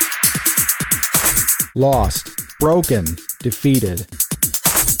lost, broken, defeated.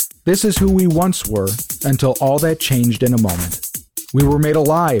 This is who we once were until all that changed in a moment. We were made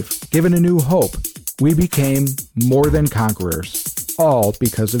alive, given a new hope. We became more than conquerors, all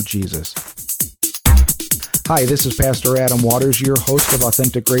because of Jesus. Hi, this is Pastor Adam Waters, your host of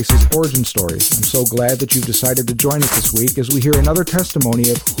Authentic Grace's Origin Stories. I'm so glad that you've decided to join us this week as we hear another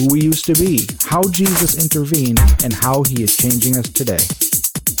testimony of who we used to be, how Jesus intervened, and how he is changing us today.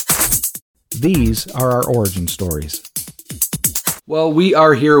 These are our origin stories. Well, we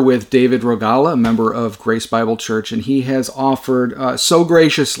are here with David Rogala, a member of Grace Bible Church, and he has offered so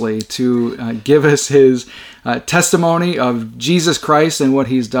graciously to give us his testimony of Jesus Christ and what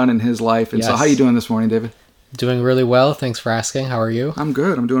he's done in his life. And So how are you doing this morning, David? Doing really well. Thanks for asking. How are you? I'm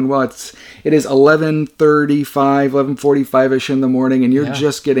good. I'm doing well. It is 11:45-ish in the morning, and you're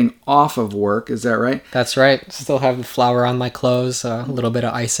just getting off of work. Is that right? That's right. Still have the flour on my clothes, a little bit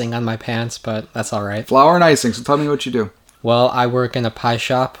of icing on my pants, but that's all right. Flour and icing. So tell me what you do. Well, I work in a pie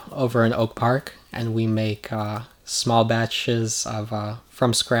shop over in Oak Park, and we make small batches of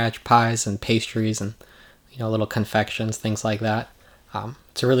from-scratch pies and pastries and little confections, things like that.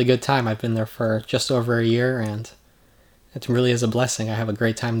 It's a really good time. I've been there for just over a year, and it really is a blessing. I have a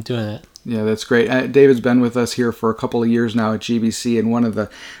great time doing it. Yeah, that's great. David's been with us here for a couple of years now at GBC, and one of the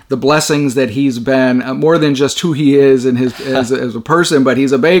blessings that he's been, more than just who he is and his as a person, but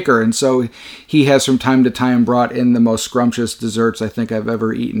he's a baker, and so he has from time to time brought in the most scrumptious desserts I think I've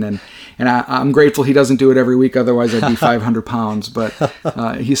ever eaten, and I'm grateful he doesn't do it every week, otherwise I'd be 500 pounds, but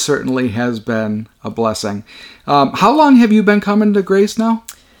he certainly has been a blessing. How long have you been coming to Grace now?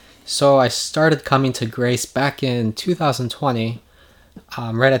 So I started coming to Grace back in 2020.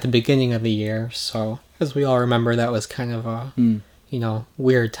 Right at the beginning of the year. So, as we all remember, that was kind of a,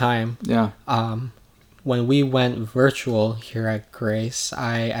 weird time. Yeah. When we went virtual here at Grace,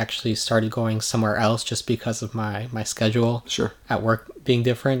 I actually started going somewhere else just because of my schedule at work being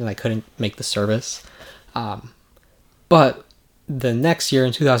different, and I couldn't make the service. But the next year,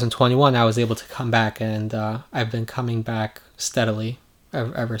 in 2021, I was able to come back, and I've been coming back steadily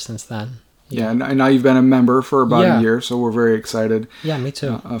ever since then. Yeah, and now you've been a member for about a year, so we're very excited. Yeah, me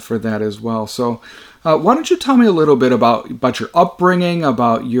too. For that as well. So why don't you tell me a little bit about your upbringing,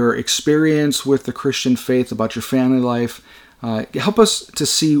 about your experience with the Christian faith, about your family life. Help us to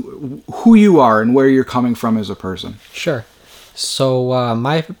see who you are and where you're coming from as a person. Sure. So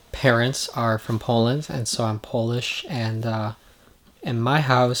my parents are from Poland, and so I'm Polish. And in my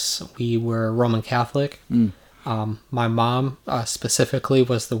house, we were Roman Catholic. My mom specifically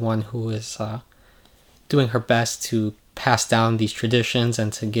was the one who was doing her best to pass down these traditions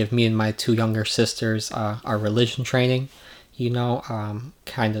and to give me and my two younger sisters our religion training,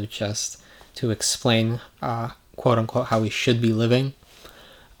 kind of just to explain, quote unquote, how we should be living.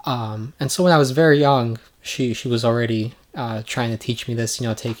 And so when I was very young, she was already trying to teach me this,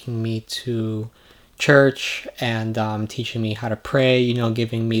 taking me to church and teaching me how to pray,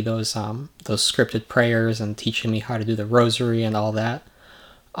 giving me those scripted prayers and teaching me how to do the rosary and all that.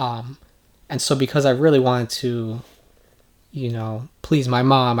 And so because I really wanted to, please my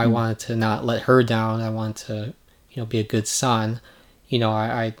mom, I wanted to not let her down. I wanted to, be a good son.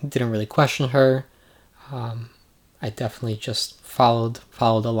 I didn't really question her. I definitely just followed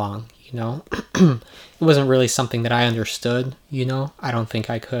along, It wasn't really something that I understood, I don't think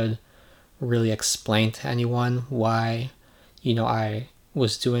I could really explain to anyone why, I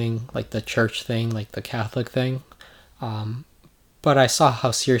was doing like the church thing, like the Catholic thing. But I saw how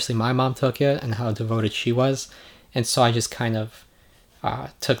seriously my mom took it and how devoted she was. And so I just kind of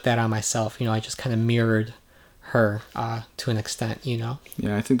took that on myself. I just kind of mirrored her to an extent, Yeah,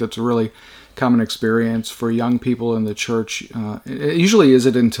 I think that's a really common experience for young people in the church. It usually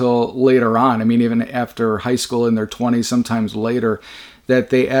isn't until later on. I mean, even after high school in their 20s, sometimes later, that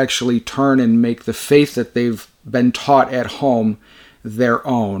they actually turn and make the faith that they've been taught at home their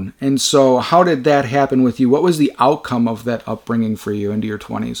own. And so how did that happen with you? What was the outcome of that upbringing for you into your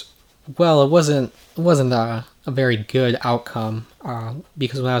 20s? Well, it wasn't a very good outcome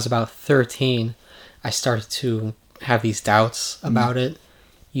because when I was about 13, I started to have these doubts about it.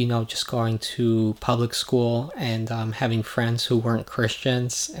 Just going to public school and having friends who weren't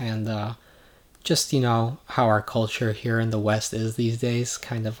Christians and just, how our culture here in the West is these days,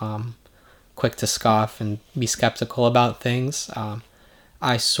 kind of quick to scoff and be skeptical about things.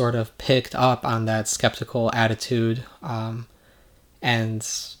 I sort of picked up on that skeptical attitude and,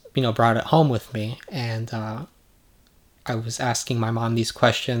 brought it home with me. And I was asking my mom these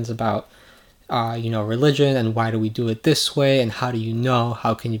questions about, religion and why do we do it this way and how do you know?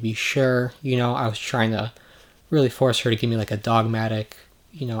 How can you be sure? I was trying to really force her to give me like a dogmatic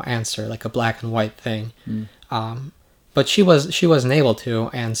answer, like a black and white thing. But she wasn't able to,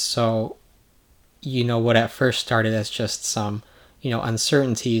 and so what at first started as just some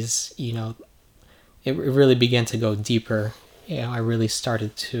uncertainties, it really began to go deeper. I really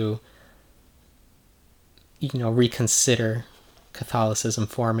started to reconsider Catholicism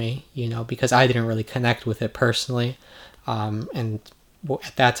for me, because I didn't really connect with it personally. And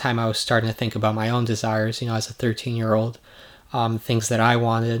at that time I was starting to think about my own desires, as a 13-year-old, things that I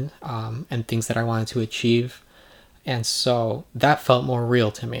wanted, and things that I wanted to achieve. And so that felt more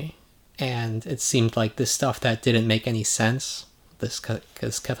real to me. And it seemed like this stuff that didn't make any sense, this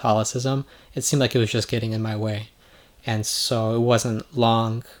Catholicism, it seemed like it was just getting in my way. And so it wasn't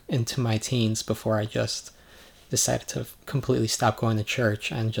long into my teens before I just decided to completely stop going to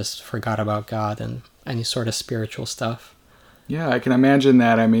church and just forgot about God and any sort of spiritual stuff. Yeah, I can imagine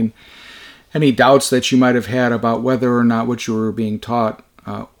that. I mean, any doubts that you might have had about whether or not what you were being taught,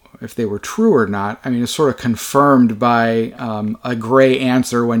 if they were true or not, I mean, it's sort of confirmed by a gray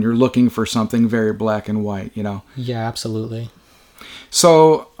answer when you're looking for something very black and white, Yeah, absolutely.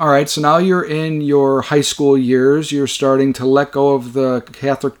 So, all right, so now you're in your high school years. You're starting to let go of the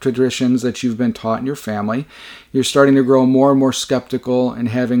Catholic traditions that you've been taught in your family. You're starting to grow more and more skeptical and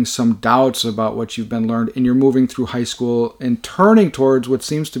having some doubts about what you've been learned. And you're moving through high school and turning towards what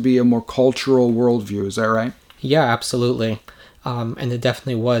seems to be a more cultural worldview. Is that right? Yeah, absolutely. And it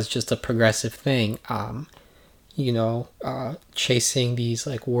definitely was just a progressive thing. Chasing these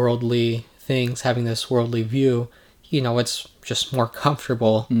like worldly things, having this worldly view, it's just more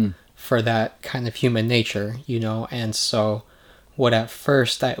comfortable for that kind of human nature, and so what at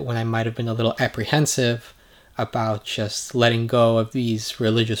first when I might have been a little apprehensive about just letting go of these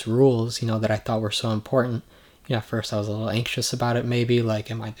religious rules, that I thought were so important, at first I was a little anxious about it, maybe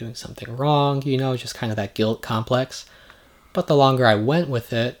like, am I doing something wrong, just kind of that guilt complex. But the longer I went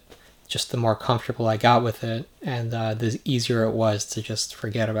with it, just the more comfortable I got with it, and the easier it was to just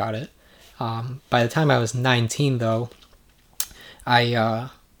forget about it. By the time I was 19, though, I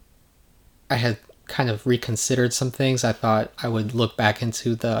had kind of reconsidered some things. I thought I would look back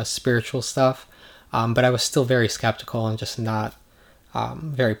into the spiritual stuff, but I was still very skeptical and just not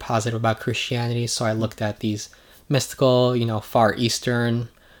very positive about Christianity. So I looked at these mystical, Far Eastern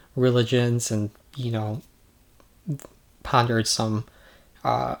religions and, pondered some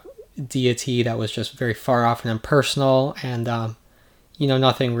deity that was just very far off and impersonal, and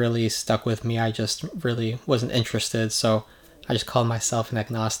nothing really stuck with me. I just really wasn't interested, so I just called myself an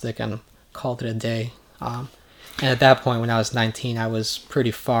agnostic and called it a day. And at that point, when I was 19, I was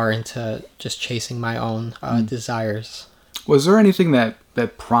pretty far into just chasing my own desires. Was there anything that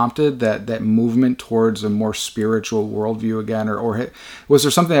prompted that movement towards a more spiritual worldview again, or was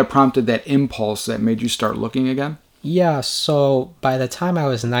there something that prompted that impulse that made you start looking again? Yeah, so by the time I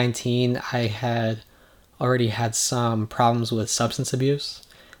was 19, I had already had some problems with substance abuse.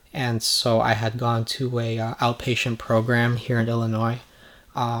 And so I had gone to a outpatient program here in Illinois.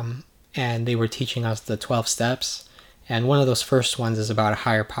 And they were teaching us the 12 steps. And one of those first ones is about a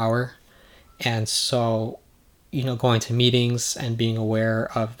higher power. And so, going to meetings and being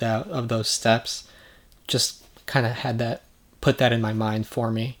aware of those steps just kind of put that in my mind for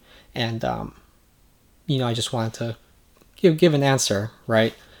me. And, I just wanted to give an answer,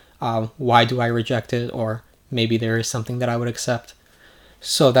 right? Why do I reject it? Or maybe there is something that I would accept.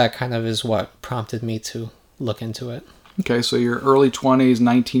 So that kind of is what prompted me to look into it. Okay, so you're early 20s,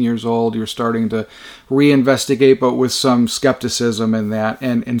 19 years old, you're starting to reinvestigate, but with some skepticism in that.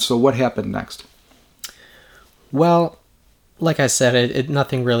 And so what happened next? Well, like I said, it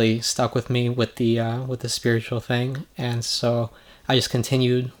nothing really stuck with me with the spiritual thing. And so I just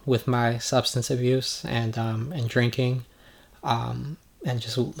continued with my substance abuse and drinking, and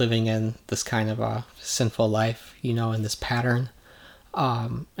just living in this kind of sinful life, in this pattern.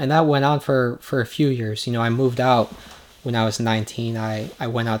 And that went on for a few years. I moved out when I was 19. I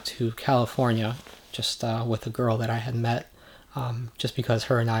went out to California just with a girl that I had met, just because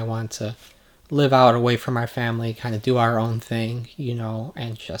her and I wanted to live out away from our family, kind of do our own thing,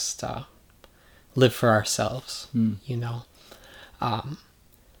 and just live for ourselves,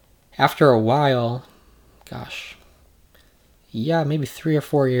 After a while, maybe 3 or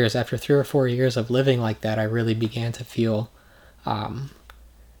 4 years, after 3 or 4 years of living like that, I really began to feel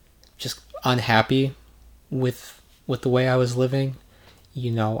just unhappy with the way I was living.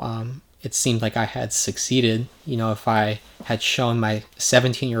 It seemed like I had succeeded. If I had shown my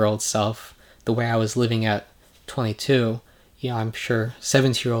 17-year-old self the way I was living at 22, I'm sure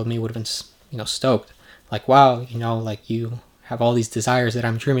 17-year-old me would have been, stoked. Like, wow, like you have all these desires that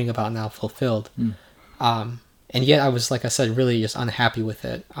I'm dreaming about now fulfilled. and yet I was, like I said, really just unhappy with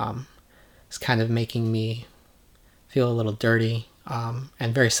it. It's kind of making me feel a little dirty,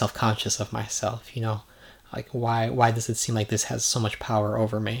 and very self-conscious of myself, like why does it seem like this has so much power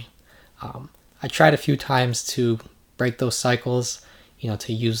over me? I tried a few times to break those cycles,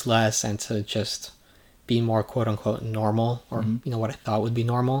 to use less and to just be more quote unquote normal, or what I thought would be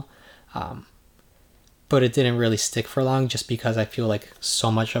normal. But it didn't really stick for long, just because I feel like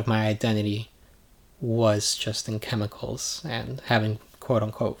so much of my identity was just in chemicals and having quote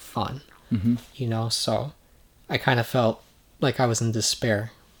unquote fun. So I kind of felt like I was in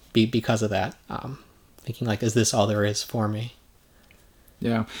despair because of that, thinking like, is this all there is for me?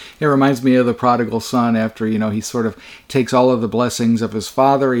 Yeah, it reminds me of the prodigal son. After, he sort of takes all of the blessings of his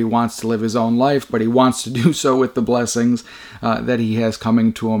father. He wants to live his own life, but he wants to do so with the blessings that he has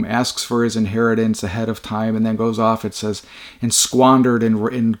coming to him, asks for his inheritance ahead of time, and then goes off, it says, and squandered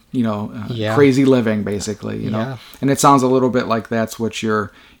in crazy living, basically, Yeah. And it sounds a little bit like that's what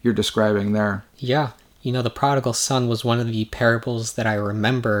you're describing there. Yeah. The prodigal son was one of the parables that I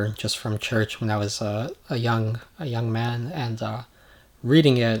remember just from church when I was a young man, and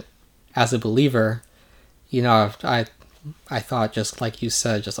reading it as a believer, I thought, just like you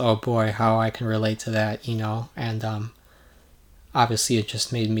said, just, oh boy, how I can relate to that, and obviously it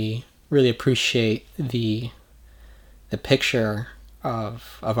just made me really appreciate the picture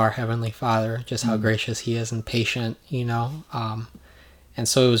of our Heavenly Father, just how gracious He is and patient, and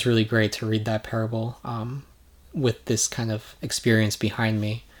so it was really great to read that parable with this kind of experience behind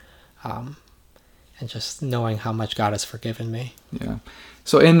me, and just knowing how much God has forgiven me. Yeah.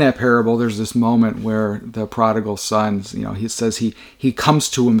 So in that parable, there's this moment where the prodigal son, he says he comes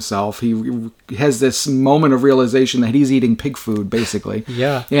to himself. He has this moment of realization that he's eating pig food, basically.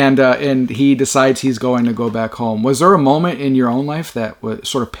 Yeah. And he decides he's going to go back home. Was there a moment in your own life that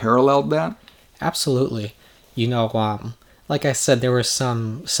sort of paralleled that? Absolutely. Like I said, there were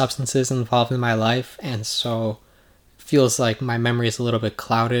some substances involved in my life, and so it feels like my memory is a little bit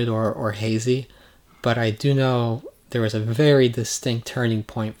clouded or hazy. But I do know there was a very distinct turning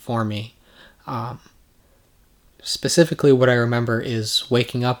point for me. Specifically, what I remember is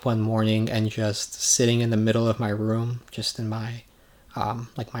waking up one morning and just sitting in the middle of my room, just in my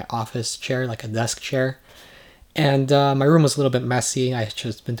my office chair, like a desk chair. And my room was a little bit messy. I had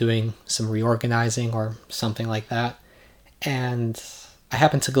just been doing some reorganizing or something like that. And I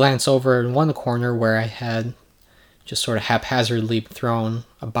happened to glance over in one corner where I had just sort of haphazardly thrown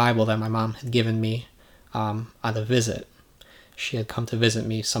a Bible that my mom had given me on a visit. She had come to visit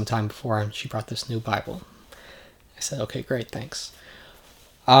me sometime before, and she brought this new Bible. I said, okay, great, thanks.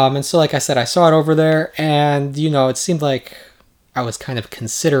 And so, like I said, I saw it over there, and, it seemed like I was kind of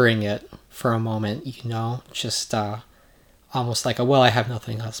considering it for a moment, just almost like, well, I have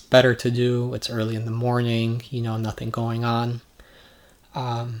nothing else better to do. It's early in the morning, nothing going on.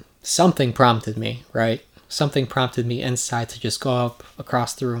 Something prompted me, right? Something prompted me inside to just go up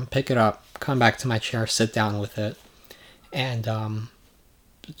across the room, pick it up, come back to my chair, sit down with it. And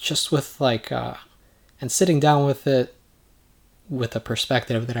just with and sitting down with it with a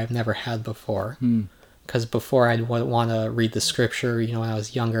perspective that I've never had before. Because before I'd want to read the scripture, when I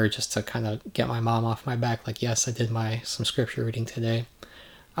was younger, just to kind of get my mom off my back. Like, yes, I did some scripture reading today.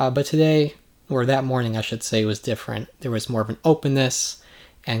 But today, or that morning, I should say, was different. There was more of an openness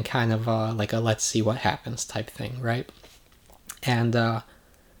and kind of like a let's see what happens type thing, right? And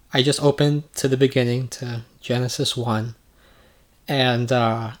I just opened to the beginning, to Genesis 1. And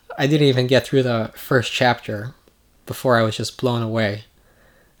I didn't even get through the first chapter before I was just blown away.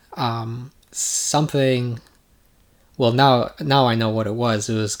 Well, now I know what it was.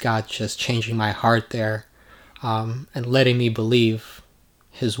 It was God just changing my heart there, and letting me believe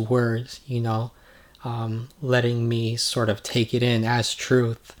His words, letting me sort of take it in as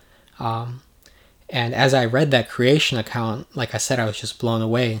truth. And as I read that creation account, like I said, I was just blown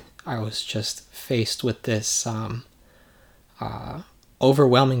away. I was just faced with this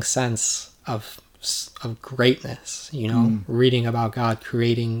overwhelming sense of greatness, reading about God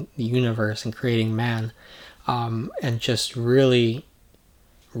creating the universe and creating man, and just really,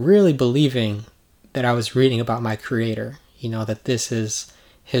 really believing that I was reading about my Creator, that this is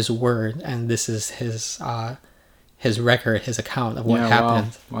His word and this is His record, His account of what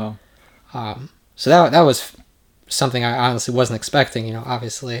happened. Wow. So that was something I honestly wasn't expecting,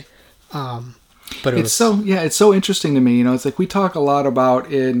 obviously. But it's so interesting to me. You know, it's like we talk a lot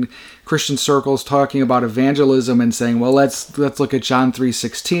about in Christian circles talking about evangelism and saying, well, let's look at John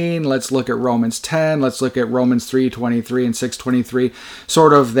 3:16, let's look at Romans 10, let's look at Romans 3:23 and 6:23,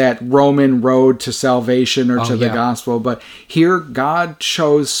 sort of that Roman road to salvation or to the gospel. But here God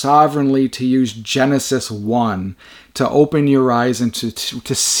chose sovereignly to use Genesis 1 to open your eyes and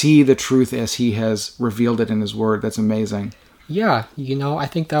to see the truth as he has revealed it in his word. That's amazing. Yeah, you know, I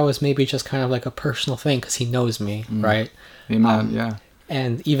think that was maybe just kind of like a personal thing because he knows me, right? Amen, yeah.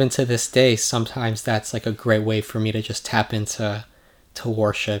 And even to this day, sometimes that's like a great way for me to just tap into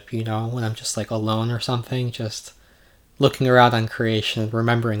worship, you know, when I'm just like alone or something, just looking around on creation,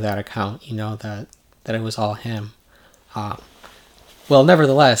 remembering that account, you know, that it was all him. Well,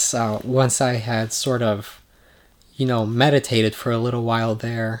 nevertheless, once I had sort of, you know, meditated for a little while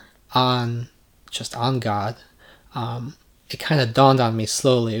there on God, it kind of dawned on me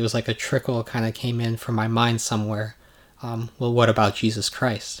slowly. It was like a trickle kind of came in from my mind somewhere. Well, what about Jesus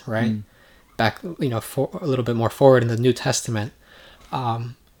Christ, right? Back, you know, a little bit more forward in the New Testament.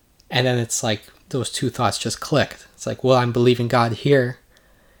 And then it's like those two thoughts just clicked. It's like, well, I'm believing God here.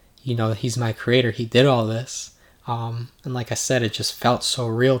 You know, he's my creator. He did all this. And like I said, it just felt so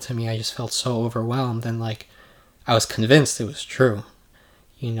real to me. I just felt so overwhelmed. And like, I was convinced it was true.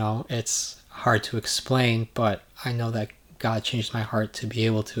 You know, it's hard to explain, but I know that God changed my heart to be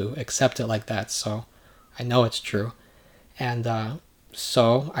able to accept it like that. So I know it's true. And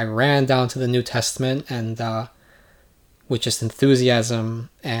so I ran down to the New Testament and with just enthusiasm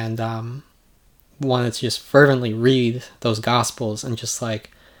and wanted to just fervently read those Gospels and just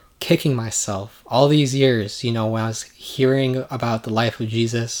like kicking myself all these years, you know, when I was hearing about the life of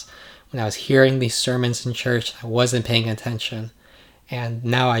Jesus, when I was hearing these sermons in church, I wasn't paying attention. And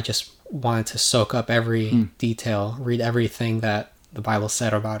now I just wanted to soak up every detail, read everything that the Bible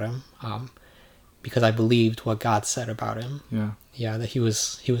said about him, because I believed what God said about him. Yeah, that he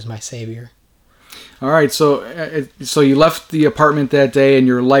was my savior. All right, so you left the apartment that day, and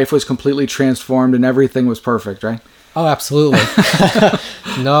your life was completely transformed, and everything was perfect, right? Oh, absolutely.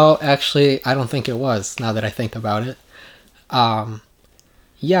 No, actually, I don't think it was. Now that I think about it,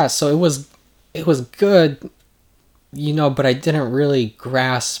 yeah. So it was good, you know, but I didn't really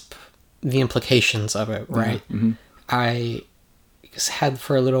grasp the implications of it, right? Mm-hmm. I just had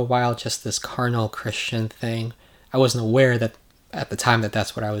for a little while just this carnal Christian thing. I wasn't aware that at the time that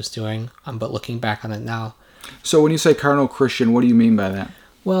that's what I was doing, but looking back on it now. So when you say carnal Christian, what do you mean by that?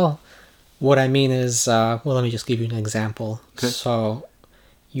 Well, what I mean is, well, let me just give you an example. Okay. So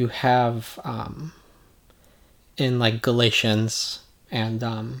you have in like Galatians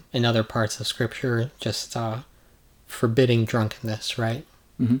and in other parts of Scripture, just forbidding drunkenness, right?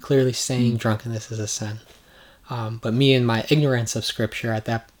 Mm-hmm. Clearly saying drunkenness is a sin. But me in my ignorance of Scripture at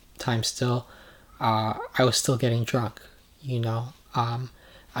that time still, I was still getting drunk, you know.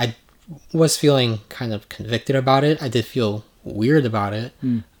 I was feeling kind of convicted about it. I did feel weird about it.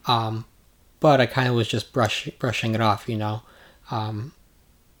 But I kind of was just brushing it off, you know.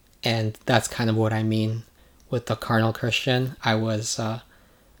 And that's kind of what I mean with the carnal Christian. I was a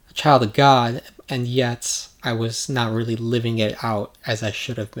child of God, and yet I was not really living it out as I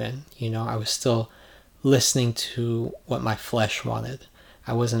should have been. You know, I was still listening to what my flesh wanted.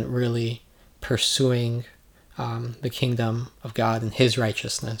 I wasn't really pursuing the kingdom of God and his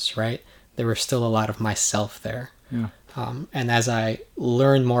righteousness, right? There was still a lot of myself there. Yeah. And as I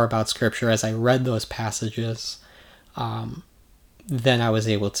learned more about Scripture, as I read those passages, then I was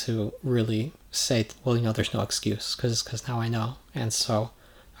able to really say, well, you know, there's no excuse, because now I know. And so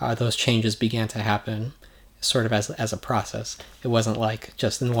those changes began to happen sort of as a process. It wasn't like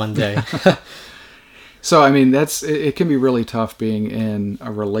just in one day. So, I mean, it can be really tough being in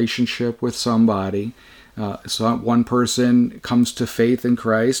a relationship with somebody. So one person comes to faith in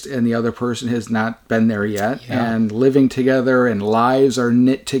Christ and the other person has not been there yet. Yeah. And living together and lives are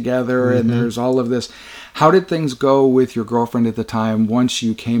knit together and there's all of this. How did things go with your girlfriend at the time once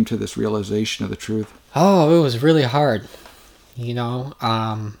you came to this realization of the truth? Oh, it was really hard. You know,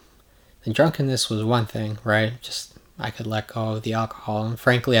 the drunkenness was one thing, right? Just I could let go of the alcohol. And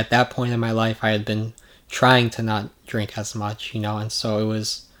frankly, at that point in my life, I had been trying to not drink as much, you know, and so it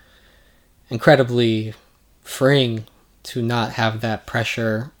was incredibly freeing to not have that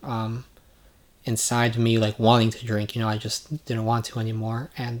pressure inside me, like wanting to drink. You know, I just didn't want to anymore.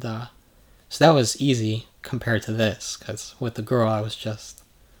 And so that was easy compared to this, because with the girl, I was just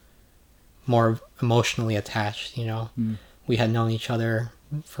more emotionally attached, you know. We had known each other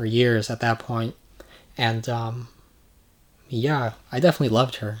for years at that point. And yeah, I definitely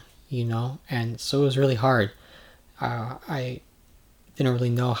loved her, you know, and so it was really hard. I didn't really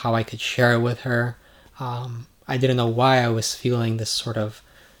know how I could share it with her. I didn't know why I was feeling this sort of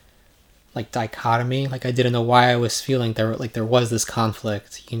like dichotomy. Like I didn't know why I was feeling there was this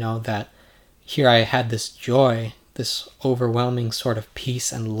conflict, that here I had this joy, this overwhelming sort of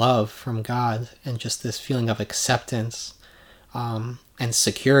peace and love from God, and just this feeling of acceptance and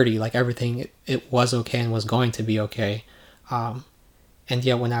security, like everything, it was okay and was going to be okay. And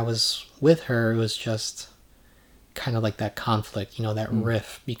yet when I was with her, it was just kind of like that conflict, that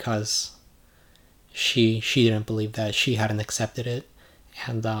rift, because she didn't believe that, she hadn't accepted it,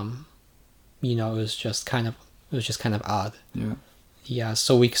 and it was just kind of odd. Yeah,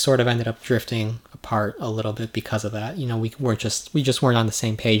 so we sort of ended up drifting apart a little bit because of that. We just weren't on the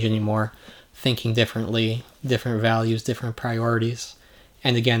same page anymore, thinking differently, different values, different priorities.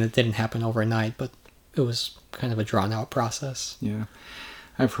 And again, it didn't happen overnight, but it was kind of a drawn out process. Yeah.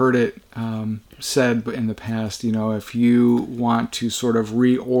 I've heard it said in the past, if you want to sort of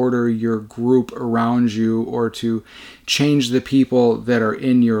reorder your group around you, or to change the people that are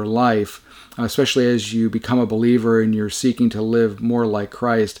in your life, especially as you become a believer and you're seeking to live more like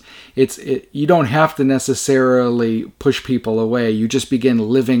Christ, you don't have to necessarily push people away. You just begin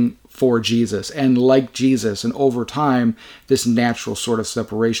living for Jesus and like Jesus, and over time, this natural sort of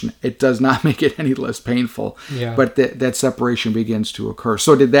separation, it does not make it any less painful. Yeah. But that separation begins to occur.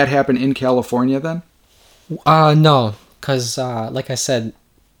 So did that happen in California then? No, because like I said,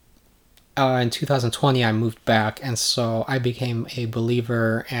 in 2020 I moved back, and so I became a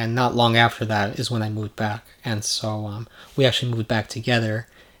believer, and not long after that is when I moved back. And so we actually moved back together,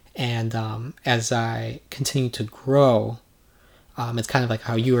 and as I continued to grow, it's kind of like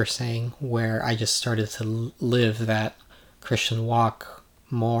how you were saying, where I just started to live that Christian walk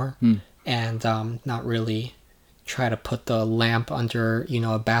more, and not really try to put the lamp under,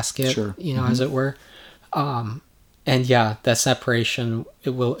 a basket, Sure. As it were. And yeah, that separation,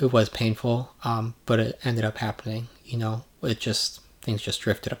 it was painful, but it ended up happening. Things just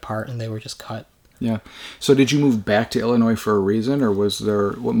drifted apart, and they were just cut. Yeah. So did you move back to Illinois for a reason, or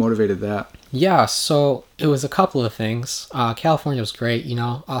what motivated that? Yeah, so it was a couple of things. California was great,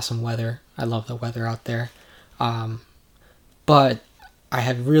 awesome weather. I love the weather out there. But I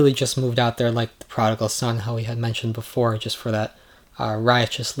had really just moved out there like the prodigal son, how we had mentioned before, just for that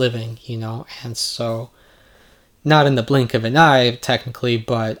riotous living, and so not in the blink of an eye, technically,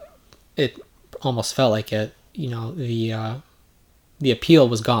 but it almost felt like it. The appeal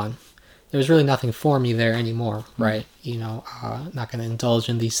was gone. There was really nothing for me there anymore, right? Not going to indulge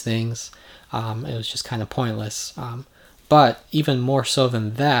in these things. It was just kind of pointless. But even more so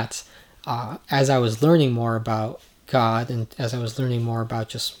than that, as I was learning more about God, and as I was learning more about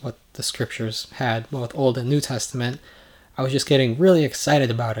just what the scriptures had, both Old and New Testament, I was just getting really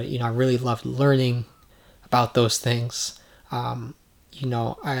excited about it. I really loved learning about those things. I'll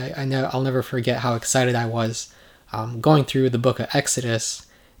never forget how excited I was going through the book of Exodus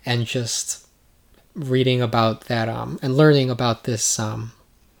and just reading about that and learning about this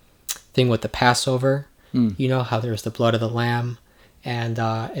thing with the Passover. How there's the blood of the lamb, and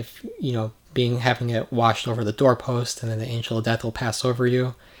if having it washed over the doorpost, and then the angel of death will pass over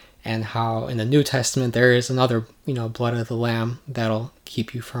you, and how in the New Testament there is another blood of the lamb that'll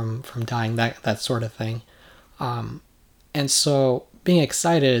keep you from dying, that sort of thing. And so being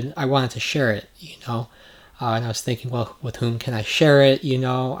excited, I wanted to share it, and I was thinking, well, with whom can I share it?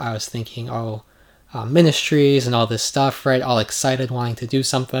 I was thinking, ministries and all this stuff, right? All excited, wanting to do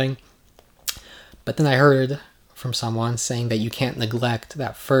something. But then I heard from someone saying that you can't neglect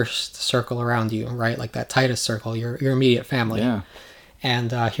that first circle around you, right? Like that tightest circle, your immediate family. Yeah.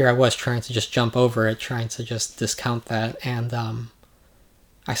 And here I was trying to just jump over it, trying to just discount that. And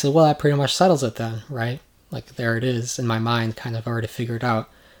I said, well, that pretty much settles it then, right? Like there it is in my mind, kind of already figured out.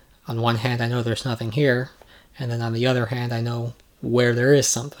 On one hand, I know there's nothing here. And then on the other hand, I know where there is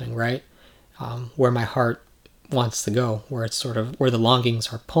something, right? Where my heart wants to go, where it's sort of where the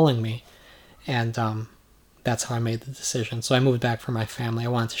longings are pulling me. And that's how I made the decision. So I moved back for my family. I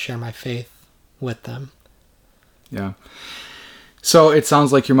wanted to share my faith with them. Yeah. So it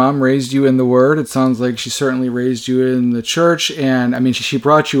sounds like your mom raised you in the Word. It sounds like she certainly raised you in the church. And I mean, she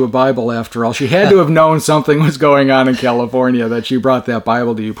brought you a Bible after all. She had to have known something was going on in California that she brought that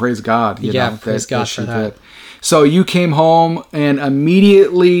Bible to you. Praise God. Praise God for that. So you came home and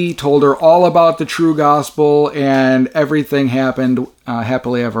immediately told her all about the true gospel, and everything happened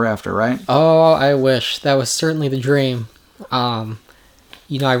happily ever after, right? Oh, I wish. That was certainly the dream. I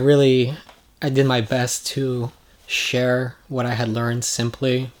did my best to share what I had learned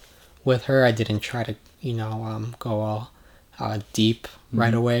simply with her. I didn't try to, go all deep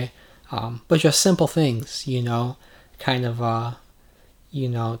right away. But just simple things, kind of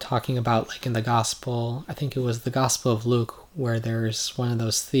talking about like in the gospel, I think it was the Gospel of Luke, where there's one of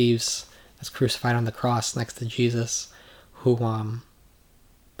those thieves that's crucified on the cross next to Jesus, who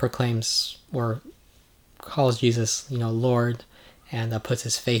proclaims or calls Jesus, Lord, and puts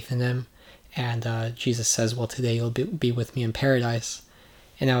his faith in him. And Jesus says, well, today you'll be with me in paradise.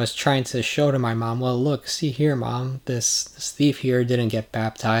 And I was trying to show to my mom, well, look, see here, Mom, this thief here didn't get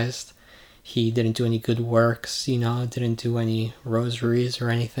baptized. He didn't do any good works, didn't do any rosaries or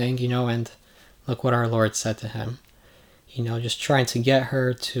anything, and look what our Lord said to him. Just trying to get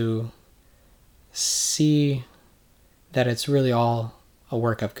her to see that it's really all a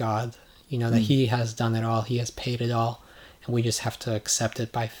work of God, that he has done it all, he has paid it all, and we just have to accept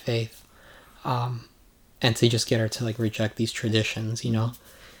it by faith. And to just get her to like reject these traditions,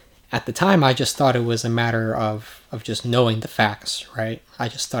 At the time, I just thought it was a matter of just knowing the facts, right? I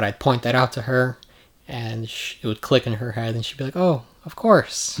just thought I'd point that out to her, and it would click in her head, and she'd be like, oh, of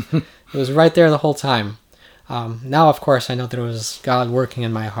course. It was right there the whole time. Now, of course, I know that it was God working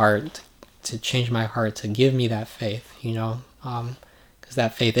in my heart to change my heart, to give me that faith, because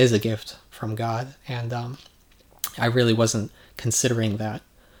that faith is a gift from God, and I really wasn't considering that.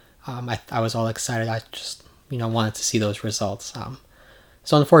 I was all excited. I just, wanted to see those results.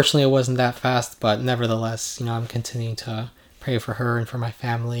 So unfortunately, it wasn't that fast, but nevertheless, I'm continuing to pray for her and for my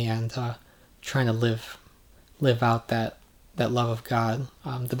family, and trying to live out that love of God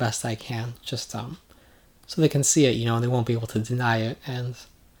the best I can, just so they can see it, and they won't be able to deny it, and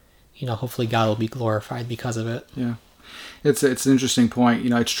hopefully God will be glorified because of it. Yeah. It's an interesting point.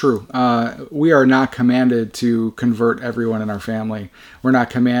 It's true. We are not commanded to convert everyone in our family. We're not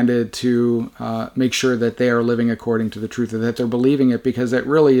commanded to make sure that they are living according to the truth, or that they're believing it, because that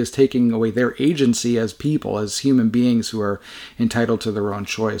really is taking away their agency as people, as human beings who are entitled to their own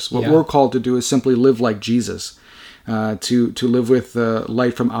choice. What we're called to do is simply live like Jesus, to live with the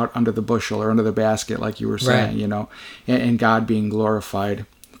light from out under the bushel or under the basket, like you were saying, right. and God being glorified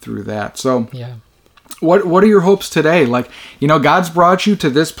through that. So yeah. What are your hopes today? Like, God's brought you to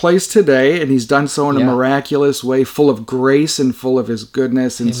this place today, and he's done so in a miraculous way, full of grace and full of his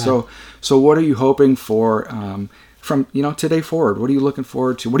goodness. And so what are you hoping for from, today forward? What are you looking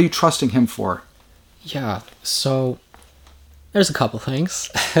forward to? What are you trusting him for? Yeah, so there's a couple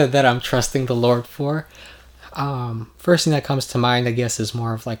things that I'm trusting the Lord for. First thing that comes to mind, I guess, is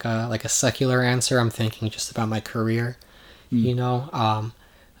more of like a secular answer. I'm thinking just about my career,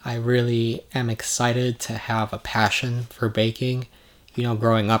 I really am excited to have a passion for baking.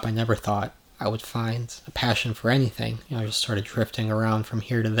 Growing up, I never thought I would find a passion for anything. Just sort of drifting around from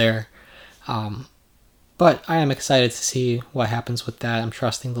here to there. But I am excited to see what happens with that. I'm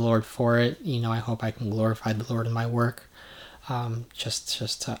trusting the Lord for it. I hope I can glorify the Lord in my work.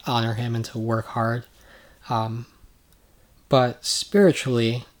 Just to honor him and to work hard. But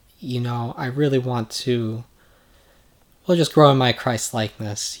spiritually, I really want to just grow in my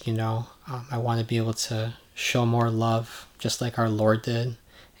Christ-likeness, I want to be able to show more love, just like our Lord did.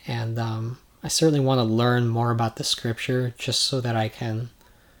 And I certainly want to learn more about the Scripture, just so that I can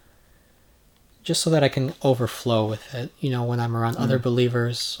overflow with it, when I'm around other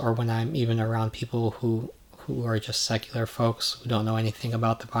believers, or when I'm even around people who are just secular folks who don't know anything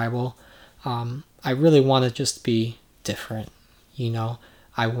about the Bible. I really want to just be different,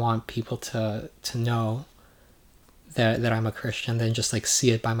 I want people to know that I'm a Christian, then just like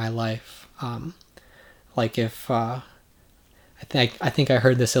see it by my life. Like if I think I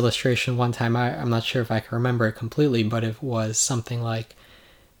heard this illustration one time. I'm not sure if I can remember it completely, but it was something like,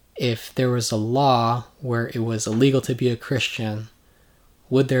 if there was a law where it was illegal to be a Christian,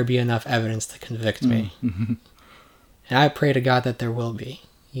 would there be enough evidence to convict me? Mm-hmm. And I pray to God that there will be.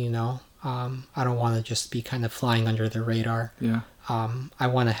 I don't want to just be kind of flying under the radar. Yeah. I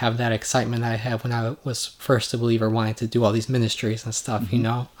want to have that excitement that I had when I was first a believer, wanting to do all these ministries and stuff, And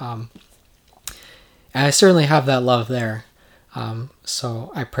I certainly have that love there.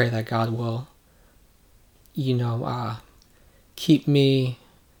 So I pray that God will, keep me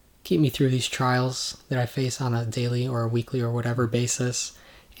through these trials that I face on a daily or a weekly or whatever basis,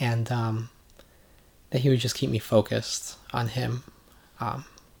 and that He would just keep me focused on Him,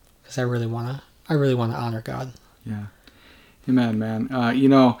 because I really want to honor God. Yeah. Amen, man.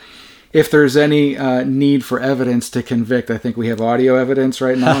 If there's any need for evidence to convict, I think we have audio evidence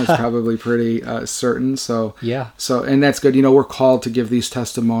right now. It's probably pretty certain. So yeah. So, and that's good. We're called to give these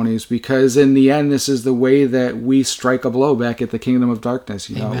testimonies, because in the end, this is the way that we strike a blow back at the kingdom of darkness.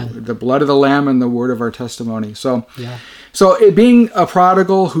 Amen. The blood of the Lamb and the word of our testimony. So yeah. So it being a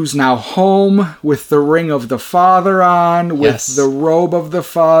prodigal who's now home with the ring of the father on, with the robe of the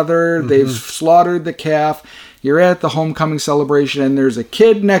father, they've slaughtered the calf. you're at the homecoming celebration and there's a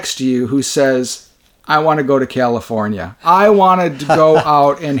kid next to you who says, I want to go to California. I wanted to go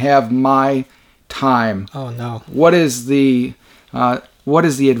out and have my time. Oh, no. What is the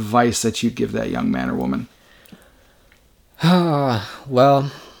advice that you'd give that young man or woman?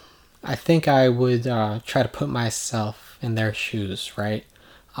 Well, I think I would try to put myself in their shoes, right?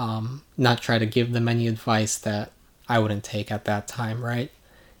 Not try to give them any advice that I wouldn't take at that time, right?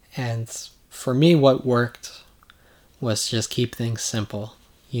 And for me, what worked was just keep things simple,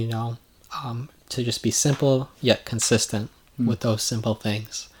 to just be simple yet consistent with those simple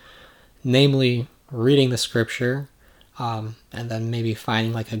things. Namely, reading the scripture, and then maybe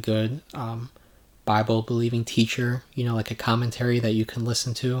finding like a good Bible-believing teacher, like a commentary that you can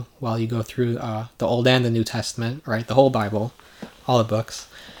listen to while you go through the Old and the New Testament, right? The whole Bible, all the books.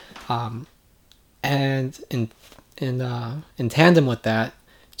 And in tandem with that,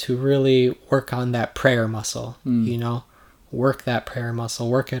 to really work on that prayer muscle, work that prayer muscle,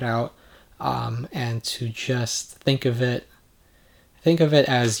 work it out, and to just think of it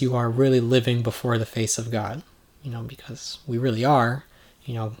as you are really living before the face of God, because we really are,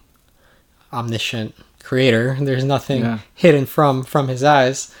 omniscient creator. There's nothing hidden from his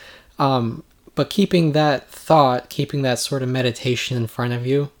eyes. But keeping that thought, keeping that sort of meditation in front of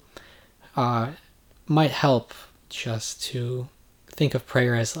you, might help just to think of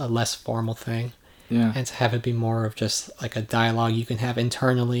prayer as a less formal thing, and to have it be more of just like a dialogue you can have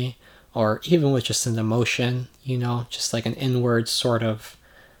internally, or even with just an emotion, just like an inward sort of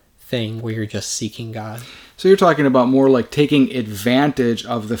thing where you're just seeking God. So you're talking about more like taking advantage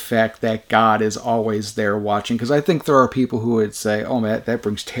of the fact that God is always there watching. Because I think there are people who would say, oh, man, that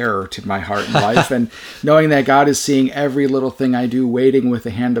brings terror to my heart and life. And knowing that God is seeing every little thing I do, waiting with a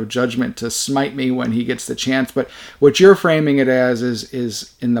hand of judgment to smite me when he gets the chance. But what you're framing it as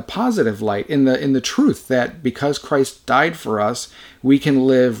is in the positive light, in the truth that because Christ died for us, we can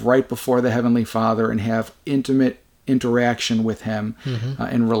live right before the Heavenly Father and have intimate interaction with him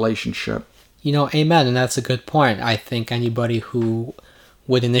in relationship. Amen. And that's a good point. I think anybody who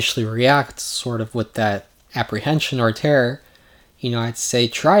would initially react sort of with that apprehension or terror, I'd say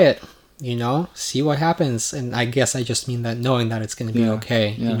try it, see what happens. And I guess I just mean that knowing that it's going to be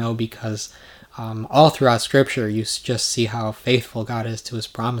okay, because all throughout Scripture, you just see how faithful God is to his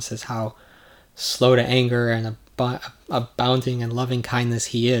promises, how slow to anger and abounding in loving kindness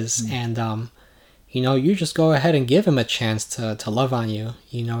he is. And, you just go ahead and give him a chance to love on you,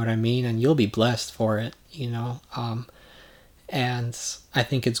 you know what I mean? And you'll be blessed for it, and I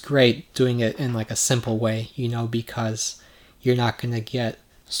think it's great doing it in like a simple way, because you're not going to get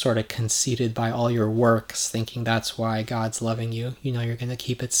sort of conceited by all your works thinking that's why God's loving you. You're going to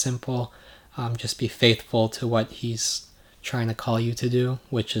keep it simple, just be faithful to what he's trying to call you to do,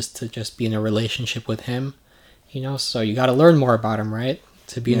 which is to just be in a relationship with him, so you got to learn more about him, right?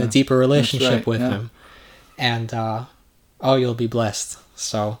 To be in a deeper relationship with him. And, you'll be blessed.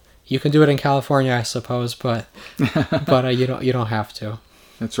 So you can do it in California, I suppose, but you don't have to.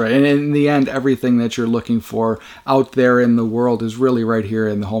 That's right. And in the end, everything that you're looking for out there in the world is really right here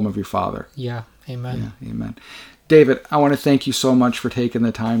in the home of your Father. Yeah. Amen. Yeah, amen. David, I want to thank you so much for taking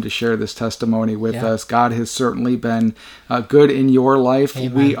the time to share this testimony with us. God has certainly been good in your life.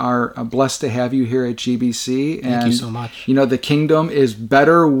 Amen. We are blessed to have you here at GBC. Thank you so much. The kingdom is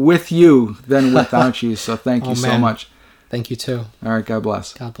better with you than without you. So thank you so much. Thank you too. All right. God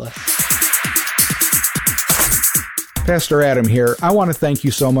bless. God bless. Pastor Adam here. I want to thank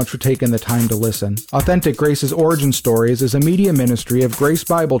you so much for taking the time to listen. Authentic Grace's Origin Stories is a media ministry of Grace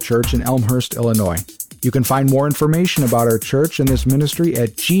Bible Church in Elmhurst, Illinois. You can find more information about our church and this ministry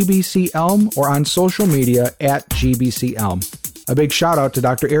at GBC Elm or on social media at GBC Elm. A big shout out to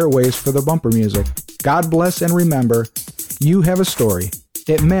Dr. Airways for the bumper music. God bless, and remember, you have a story.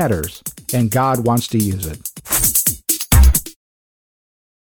 It matters, and God wants to use it.